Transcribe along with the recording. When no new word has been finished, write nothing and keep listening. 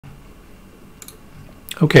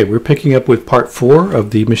Okay, we're picking up with part 4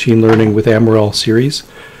 of the Machine Learning with Amarel series.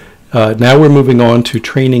 Now we're moving on to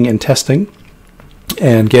training and testing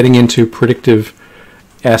and getting into predictive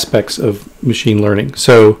aspects of machine learning.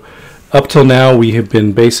 So up till now we have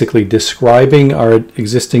been basically describing our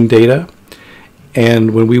existing data,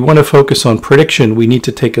 and when we want to focus on prediction we need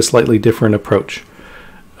to take a slightly different approach.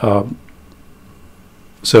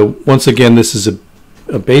 So once again, this is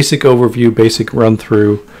a basic overview, basic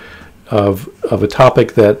run-through of a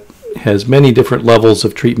topic that has many different levels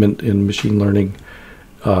of treatment in machine learning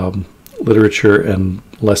literature and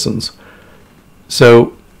lessons.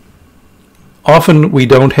 So often we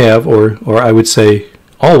don't have, or I would say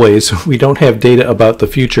always, we don't have data about the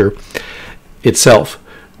future itself.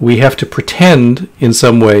 We have to pretend in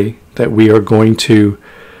some way that we are going to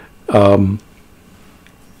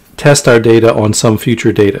test our data on some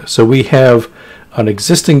future data. So we have an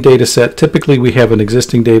existing data set. Typically we have an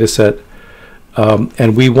existing data set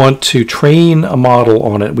and we want to train a model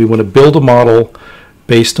on it. We want to build a model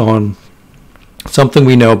based on something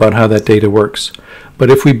we know about how that data works. But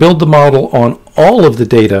if we build the model on all of the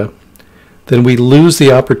data, then we lose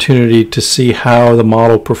the opportunity to see how the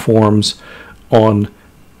model performs on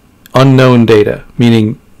unknown data,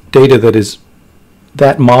 meaning data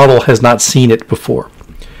that model has not seen it before.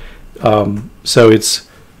 So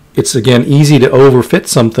it's again easy to overfit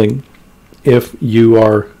something if you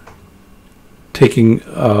are taking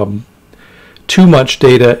too much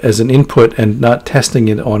data as an input and not testing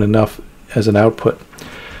it on enough as an output.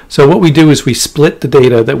 So what we do is we split the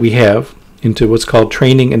data that we have into what's called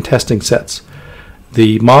training and testing sets.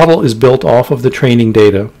 The model is built off of the training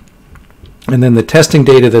data, and then the testing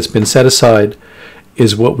data that's been set aside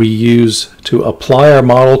is what we use to apply our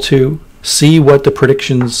model to, see what the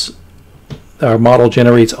predictions our model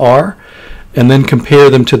generates are, and then compare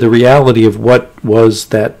them to the reality of what was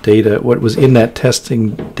that data, what was in that testing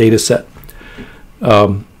data set.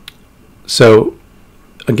 So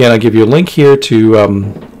again, I'll give you a link here to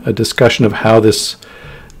a discussion of how this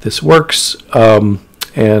works,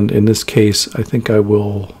 and in this case I think I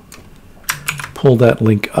will pull that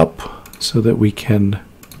link up so that we can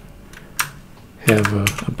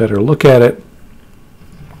have a better look at it.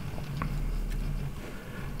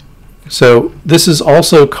 So this is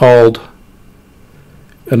also called,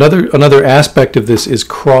 another aspect of this is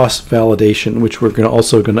cross-validation, which we're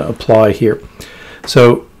also going to apply here.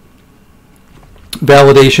 So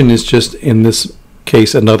validation is just, in this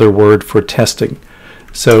case, another word for testing.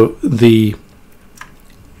 So the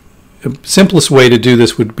simplest way to do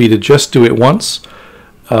this would be to just do it once,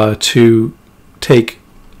 to take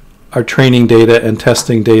our training data and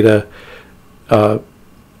testing data,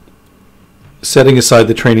 setting aside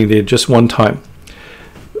the training data just one time.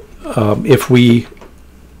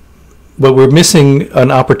 But we're missing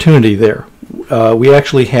an opportunity there. We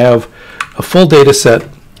actually have a full data set,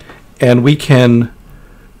 and we can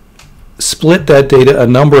split that data a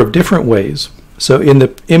number of different ways. So in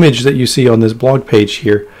the image that you see on this blog page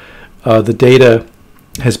here, the data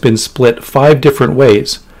has been split 5 different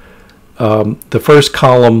ways. The first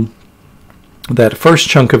column, that first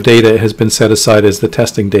chunk of data, has been set aside as the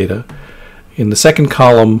testing data. In the second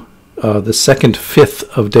column, the second fifth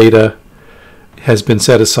of data has been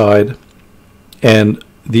set aside, and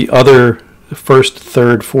the other first,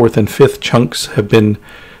 third, fourth, and fifth chunks have been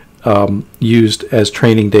used as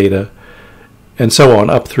training data, and so on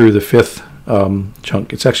up through the fifth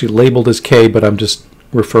chunk. It's actually labeled as K, but I'm just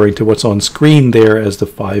referring to what's on screen there as the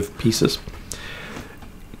 5 pieces.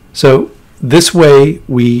 So this way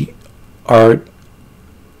we are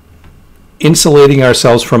insulating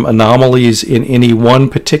ourselves from anomalies in any one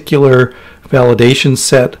particular validation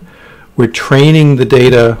set. We're training the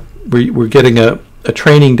data, we're getting a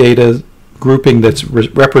training data grouping that's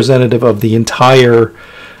representative of the entire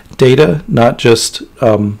data, not just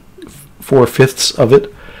 4/5 of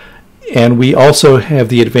it. And we also have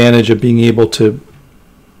the advantage of being able to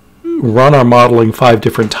run our modeling 5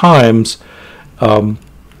 different times,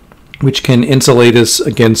 which can insulate us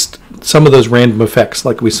against some of those random effects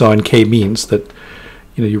like we saw in k-means, that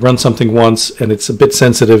you run something once and it's a bit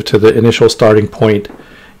sensitive to the initial starting point.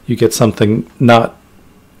 You get something not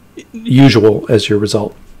usual as your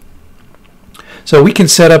result. So we can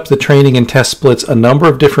set up the training and test splits a number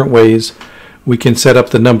of different ways. We can set up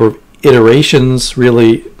the number of iterations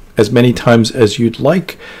really as many times as you'd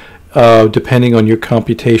like, depending on your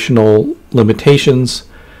computational limitations.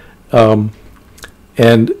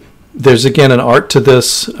 And there's again an art to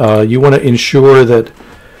this. You want to ensure that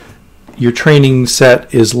your training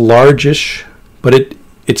set is largish, but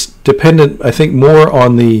it's dependent, I think, more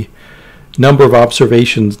on the number of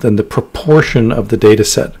observations than the proportion of the data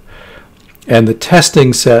set. And the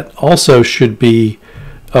testing set also should be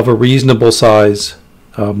of a reasonable size,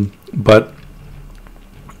 but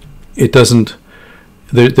it doesn't,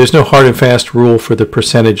 there's no hard and fast rule for the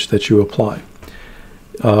percentage that you apply.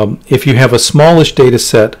 If you have a smallish data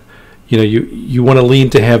set, you want to lean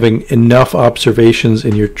to having enough observations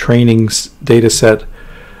in your training data set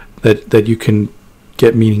that you can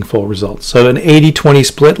get meaningful results. So an 80-20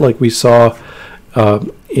 split, like we saw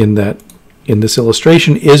in this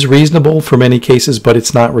illustration, is reasonable for many cases, but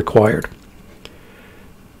it's not required.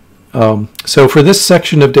 So for this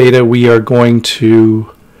section of data, we are going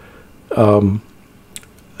to,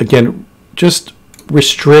 again, just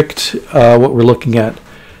restrict what we're looking at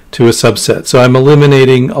to a subset. So I'm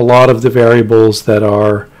eliminating a lot of the variables that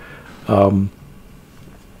are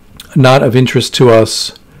not of interest to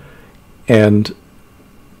us, and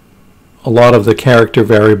a lot of the character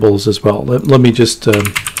variables as well. Let me just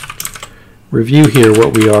review here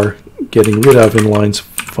what we are getting rid of in lines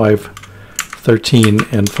 513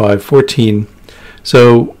 and 514.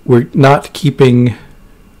 So we're not keeping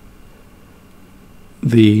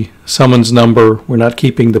the summons number, we're not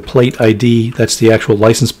keeping the plate ID, that's the actual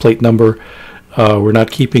license plate number, we're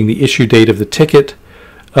not keeping the issue date of the ticket.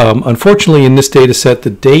 Unfortunately, in this data set, the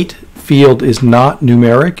date field is not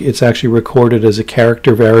numeric, it's actually recorded as a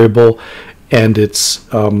character variable, and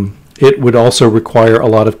it would also require a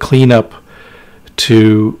lot of cleanup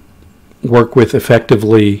to work with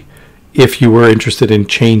effectively if you were interested in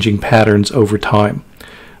changing patterns over time.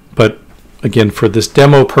 But again, for this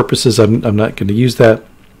demo purposes, I'm not going to use that.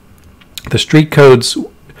 The street codes,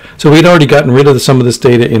 so we'd already gotten rid of some of this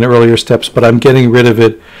data in earlier steps, but I'm getting rid of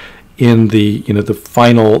it in the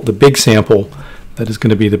the big sample that is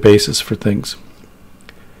going to be the basis for things.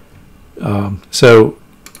 So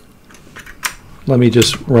let me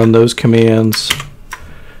just run those commands.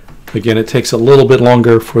 Again, it takes a little bit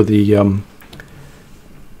longer for the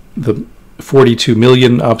 42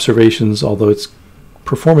 million observations, although its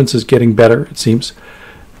performance is getting better, it seems.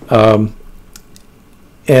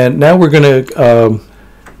 And now we're going to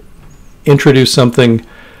introduce something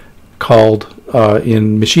called,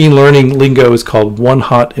 in machine learning lingo, is called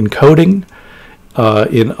one-hot encoding.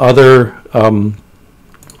 In other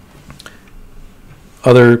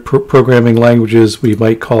programming languages, we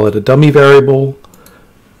might call it a dummy variable.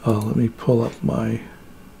 Let me pull up my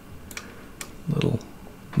little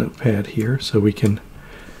notepad here so we can.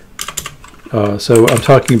 So I'm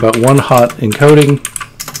talking about one-hot encoding.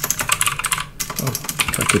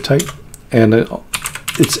 I could type, and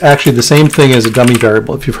it's actually the same thing as a dummy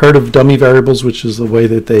variable. If you've heard of dummy variables, which is the way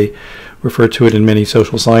that they refer to it in many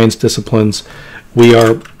social science disciplines, we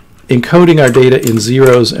are encoding our data in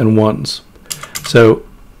zeros and ones. So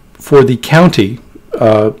for the county,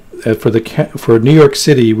 for New York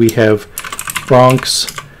City, we have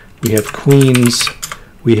Bronx, we have Queens,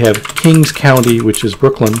 we have Kings County, which is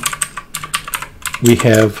Brooklyn, we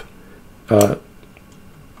have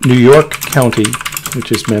New York County,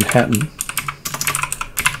 which is Manhattan,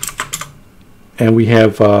 and we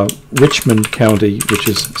have Richmond County, which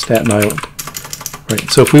is Staten Island. Right.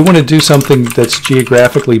 So if we want to do something that's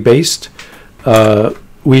geographically based,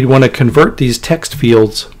 we'd want to convert these text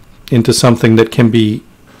fields into something that can be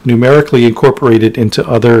numerically incorporated into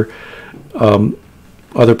other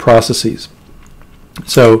processes.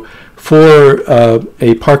 So for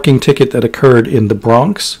a parking ticket that occurred in the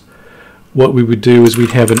Bronx, what we would do is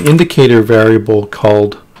we'd have an indicator variable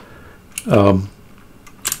called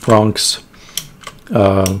Bronx.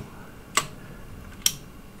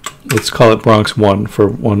 Let's call it Bronx 1 for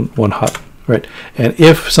one hot, right? And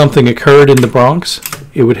if something occurred in the Bronx,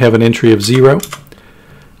 it would have an entry of 0.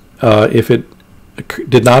 If it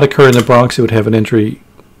did not occur in the Bronx, it would have an entry.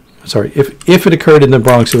 Sorry, if it occurred in the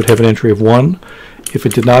Bronx, it would have an entry of 1. If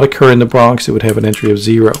it did not occur in the Bronx, it would have an entry of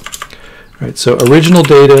 0. Right. So original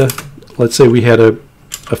data. Let's say we had a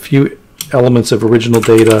few elements of original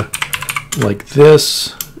data like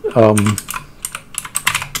this.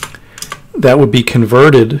 That would be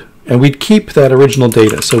converted, and we'd keep that original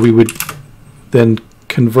data. So we would then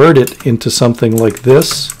convert it into something like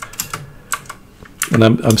this. And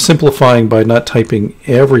I'm simplifying by not typing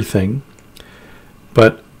everything,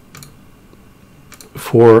 but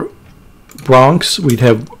for Bronx, we'd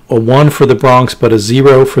have a 1 for the Bronx, but a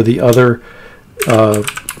 0 for the other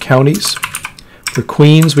counties. For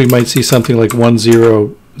Queens, we might see something like 1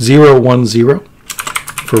 0 0 1 0.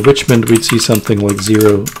 For Richmond, we'd see something like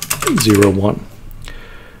 0 0 1.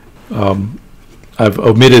 I've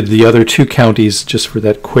omitted the other 2 counties just for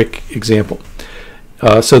that quick example.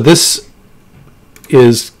 So this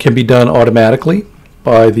can be done automatically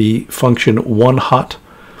by the function one-hot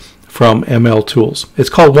from ML tools. It's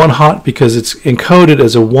called one hot because it's encoded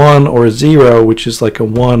as a 1 or a 0, which is like a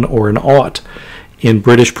 1 or an ought in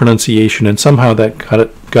British pronunciation, and somehow that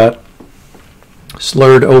got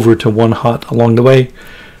slurred over to one hot along the way.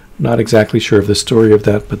 Not exactly sure of the story of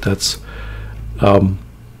that, but that's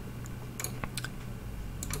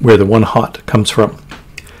where the one hot comes from.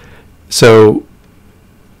 So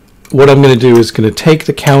what I'm going to do is going to take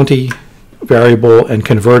the county variable and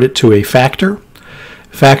convert it to a factor.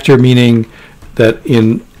 Factor meaning that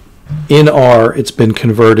in R it's been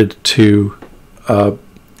converted to a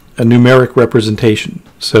numeric representation,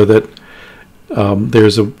 so that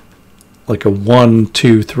there's like a 1,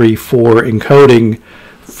 2, 3, 4 encoding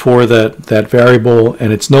for that variable,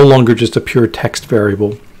 and it's no longer just a pure text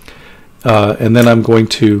variable. And then I'm going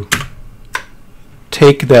to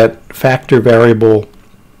take that factor variable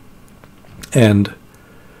and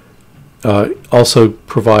also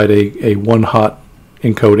provide a one hot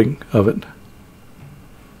encoding of it.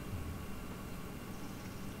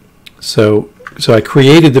 So I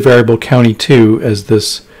created the variable county2 as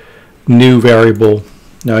this new variable.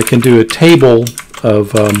 Now I can do a table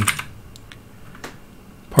of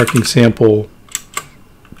parking sample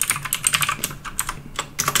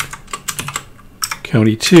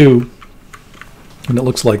county2, and it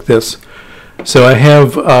looks like this. So I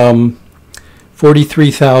have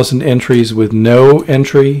 43,000 entries with no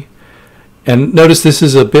entry. And notice this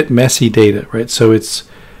is a bit messy data, right? So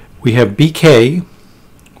we have BK,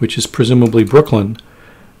 which is presumably Brooklyn.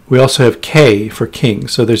 We also have K for king.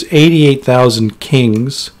 So there's 88,000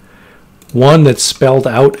 kings, one that's spelled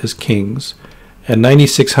out as kings, and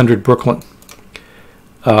 9,600 Brooklyn.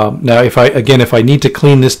 Now, if I need to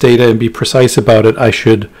clean this data and be precise about it, I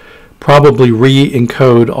should probably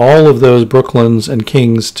re-encode all of those Brooklyns and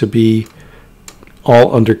kings to be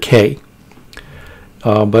all under K.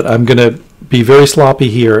 But I'm going to be very sloppy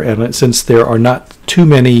here, and since there are not too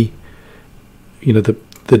many,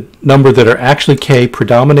 the number that are actually K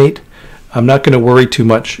predominate, I'm not going to worry too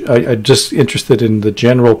much. I'm just interested in the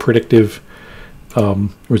general predictive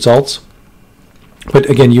results. But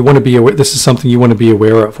again, you want to be aware. This is something you want to be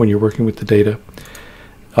aware of when you're working with the data.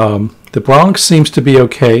 The Bronx seems to be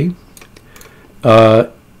okay.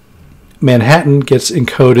 Manhattan gets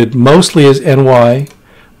encoded mostly as NY,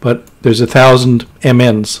 but there's 1,000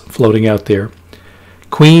 MNs floating out there.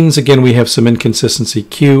 Queens, again, we have some inconsistency,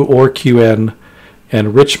 Q or QN,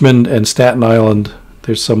 and Richmond and Staten Island,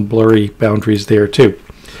 there's some blurry boundaries there too.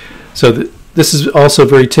 So this is also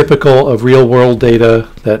very typical of real-world data,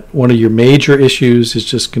 that one of your major issues is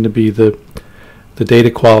just going to be the data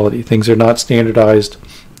quality. Things are not standardized,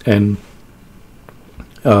 and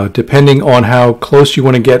depending on how close you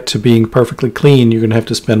want to get to being perfectly clean, you're going to have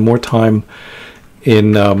to spend more time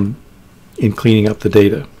in cleaning up the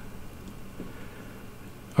data.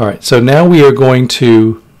 All right, so now we are going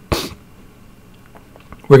to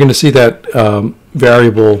see that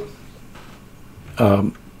variable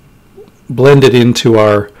blended into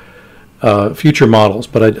our future models,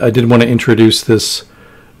 but I did want to introduce this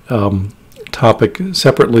topic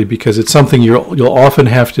separately because it's something you'll often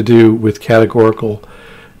have to do with categorical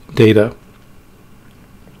data.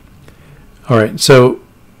 All right, so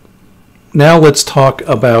now let's talk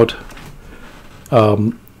about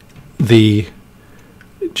the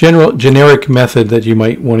generic method that you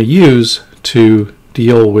might want to use to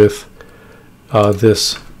deal with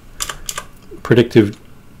this predictive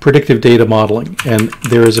data modeling. And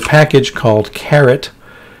there is a package called caret,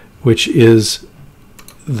 which is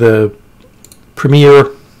the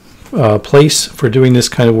premier place for doing this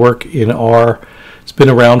kind of work in R. It's been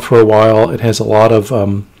around for a while. It has a lot of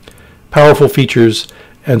powerful features.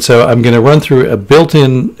 And so I'm going to run through a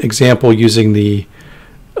built-in example using the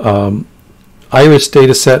iris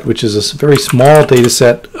dataset, which is a very small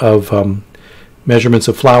dataset of measurements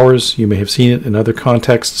of flowers. You may have seen it in other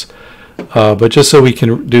contexts. But just so we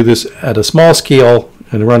can do this at a small scale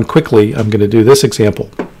and run quickly, I'm going to do this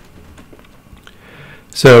example.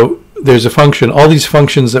 So there's a function. All these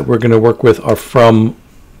functions that we're going to work with are from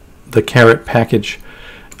the caret package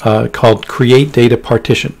called create data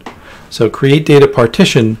partition. So create data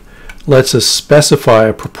partition lets us specify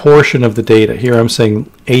a proportion of the data. Here I'm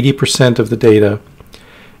saying 80% of the data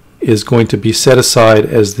is going to be set aside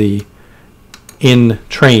as the in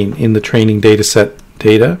the training dataset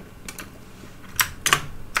data.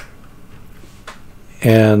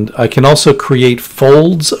 And I can also create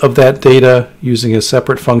folds of that data using a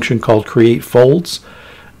separate function called create folds.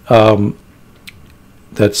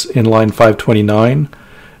 That's in line 529.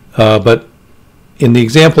 But in the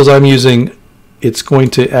examples I'm using, it's going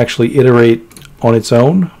to actually iterate on its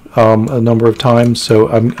own. a number of times, so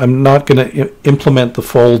I'm not going to implement the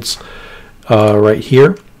folds right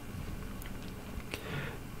here.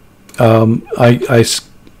 I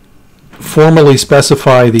formally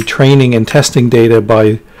specify the training and testing data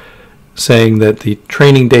by saying that the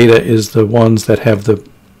training data is the ones that have the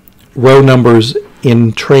row numbers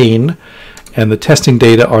in train, and the testing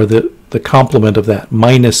data are the complement of that,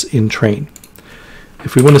 minus in train.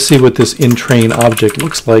 If we want to see what this in train object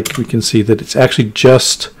looks like, we can see that it's actually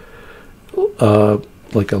just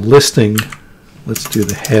like a listing. Let's do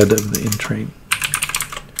the head of the in train.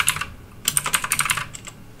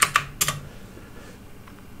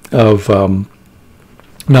 Of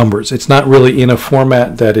numbers. It's not really in a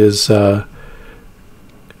format that is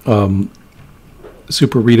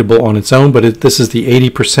super readable on its own, but this is the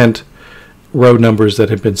 80% row numbers that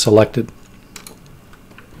have been selected.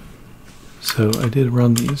 So I did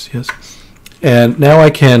run these, yes. And now I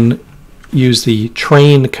can use the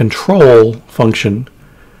train control function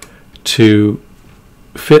to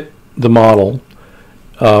fit the model.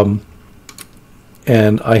 And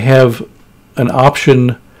I have an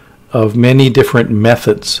option of many different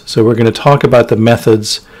methods. So we're going to talk about the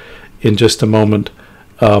methods in just a moment.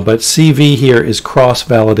 But CV here is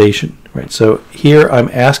cross-validation, right? So here I'm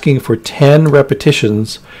asking for 10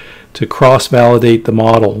 repetitions to cross-validate the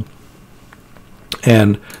model.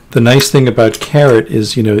 And the nice thing about caret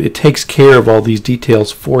is, it takes care of all these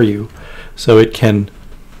details for you. So it can,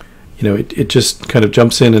 it just kind of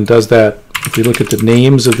jumps in and does that. If we look at the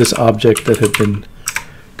names of this object that have been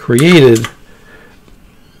created,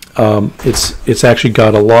 it's actually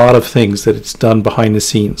got a lot of things that it's done behind the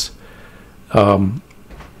scenes.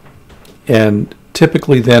 And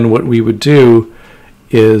typically then what we would do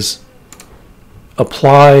is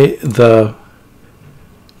apply the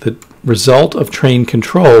result of train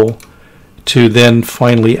control to then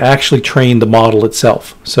finally actually train the model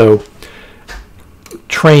itself. So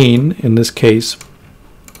train, in this case,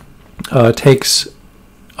 takes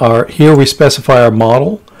here we specify our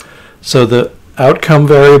model. So the outcome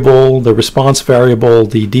variable, the response variable,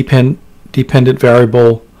 the dependent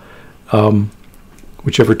variable,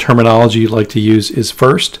 whichever terminology you'd like to use, is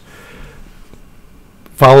first,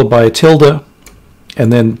 followed by a tilde,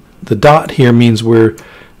 and then the dot here means we're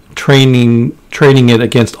training it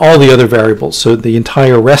against all the other variables. So the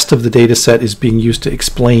entire rest of the data set is being used to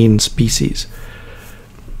explain species.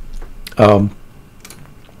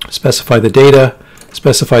 Specify the data,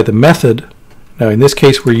 specify the method. Now in this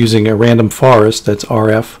case we're using a random forest, that's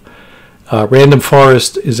RF. Random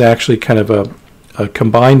forest is actually kind of a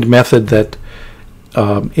combined method that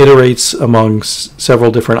iterates among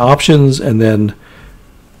several different options and then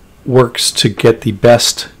works to get the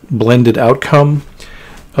best blended outcome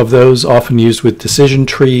of those, often used with decision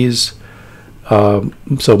trees.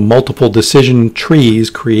 So multiple decision trees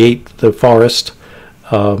create the forest.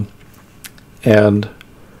 And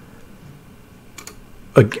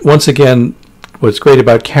once again, what's great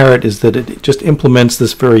about caret is that it just implements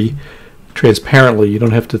this very transparently. You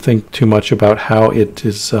don't have to think too much about how it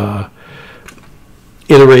is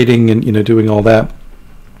iterating and doing all that.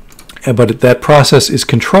 But that process is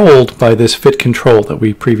controlled by this fit control that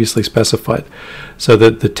we previously specified. So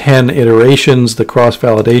that the 10 iterations, the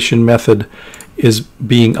cross-validation method, is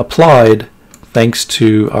being applied thanks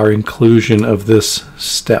to our inclusion of this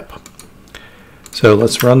step. So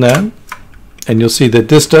let's run that. And you'll see that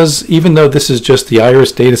this does, even though this is just the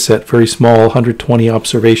iris data set, very small, 120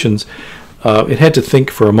 observations, it had to think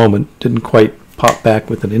for a moment, didn't quite pop back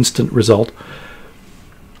with an instant result.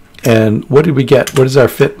 And what did we get? What is our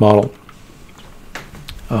fit model?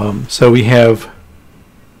 So we have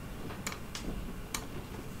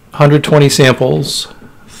 120 samples,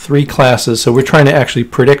 3 classes. So we're trying to actually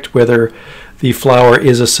predict whether the flower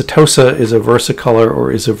is a setosa, is a versicolor,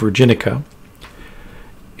 or is a virginica.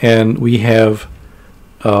 And we have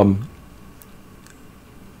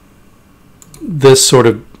this sort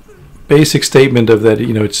of basic statement of that,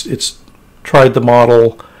 it's tried the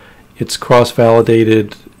model, it's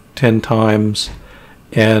cross-validated 10 times,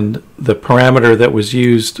 and the parameter that was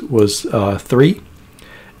used was 3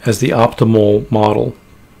 as the optimal model.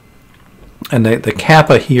 And the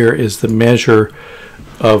kappa here is the measure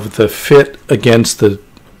of the fit against the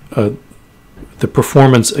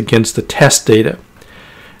performance against the test data.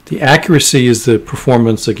 The accuracy is the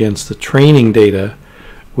performance against the training data,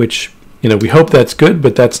 which we hope that's good,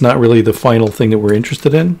 but that's not really the final thing that we're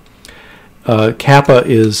interested in. Kappa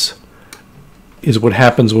is what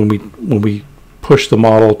happens when we push the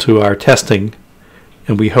model to our testing,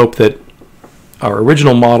 and we hope that our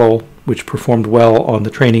original model, which performed well on the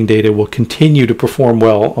training data, will continue to perform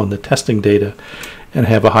well on the testing data and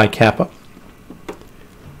have a high kappa.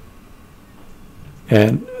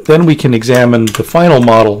 And then we can examine the final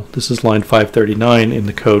model. This is line 539 in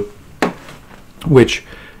the code, which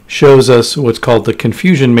shows us what's called the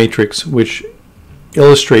confusion matrix, which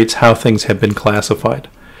illustrates how things have been classified.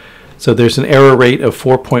 So there's an error rate of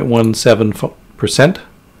 4.17%.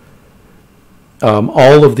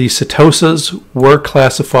 All of the setosas were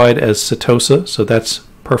classified as setosa, so that's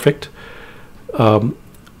perfect. Of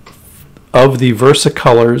the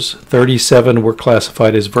versicolors, 37 were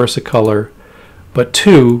classified as versicolor, but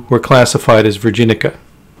 2 were classified as virginica.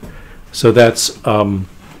 So that's a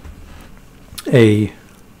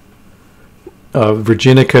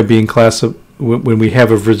virginica being classified. When we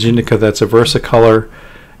have a virginica that's a versicolor,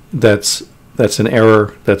 that's an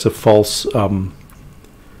error. That's a false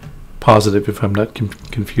positive, if I'm not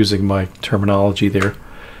confusing my terminology there.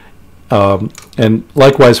 And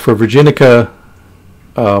likewise for virginica,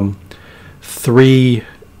 3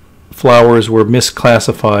 flowers were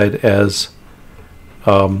misclassified as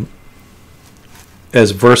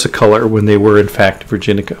versicolor when they were in fact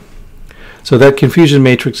virginica. So that confusion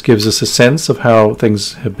matrix gives us a sense of how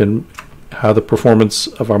things have been, how the performance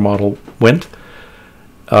of our model went.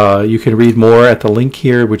 You can read more at the link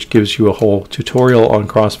here, which gives you a whole tutorial on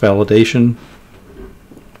cross-validation.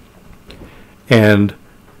 And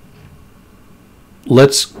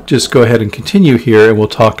let's just go ahead and continue here, and we'll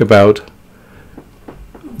talk about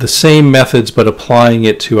the same methods but applying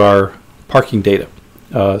it to our parking data.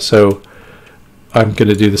 So I'm going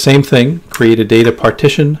to do the same thing, create a data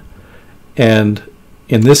partition, and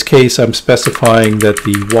in this case I'm specifying that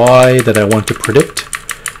the Y that I want to predict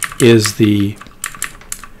is the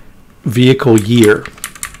vehicle year.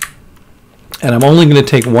 And I'm only going to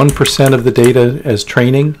take 1% of the data as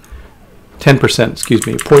training, 10%, excuse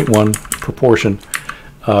me, 0.1 proportion,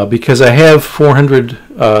 because I have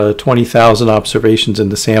 420,000 observations in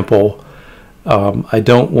the sample. I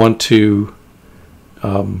don't want to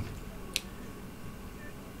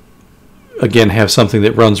again have something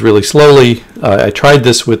that runs really slowly. I tried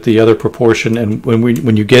this with the other proportion, and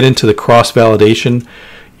when you get into the cross-validation,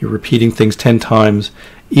 you're repeating things 10 times.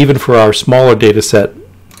 Even for our smaller data set,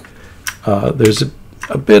 there's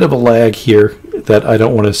a bit of a lag here that I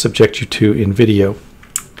don't want to subject you to in video.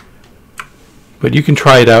 But you can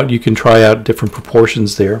try it out. You can try out different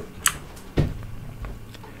proportions there.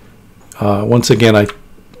 Once again, I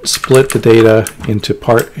split the data into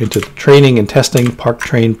training and testing, park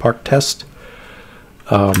train, park test.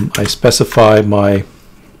 I specify my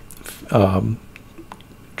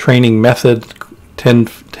training method,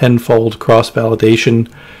 tenfold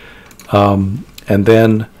cross-validation, and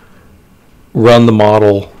then run the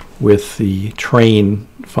model with the train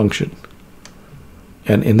function.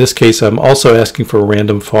 And in this case, I'm also asking for a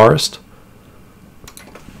random forest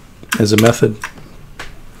as a method.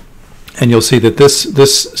 And you'll see that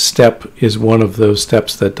this step is one of those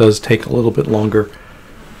steps that does take a little bit longer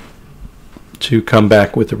to come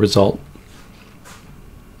back with the result.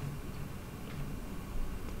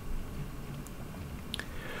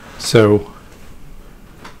 So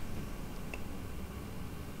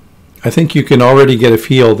I think you can already get a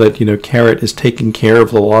feel that, you know, Caret is taking care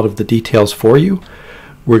of a lot of the details for you.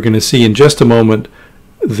 We're going to see in just a moment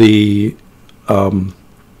the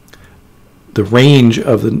range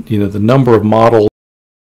of the number of models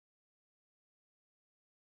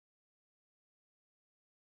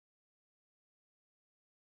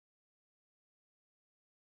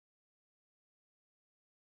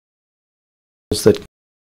that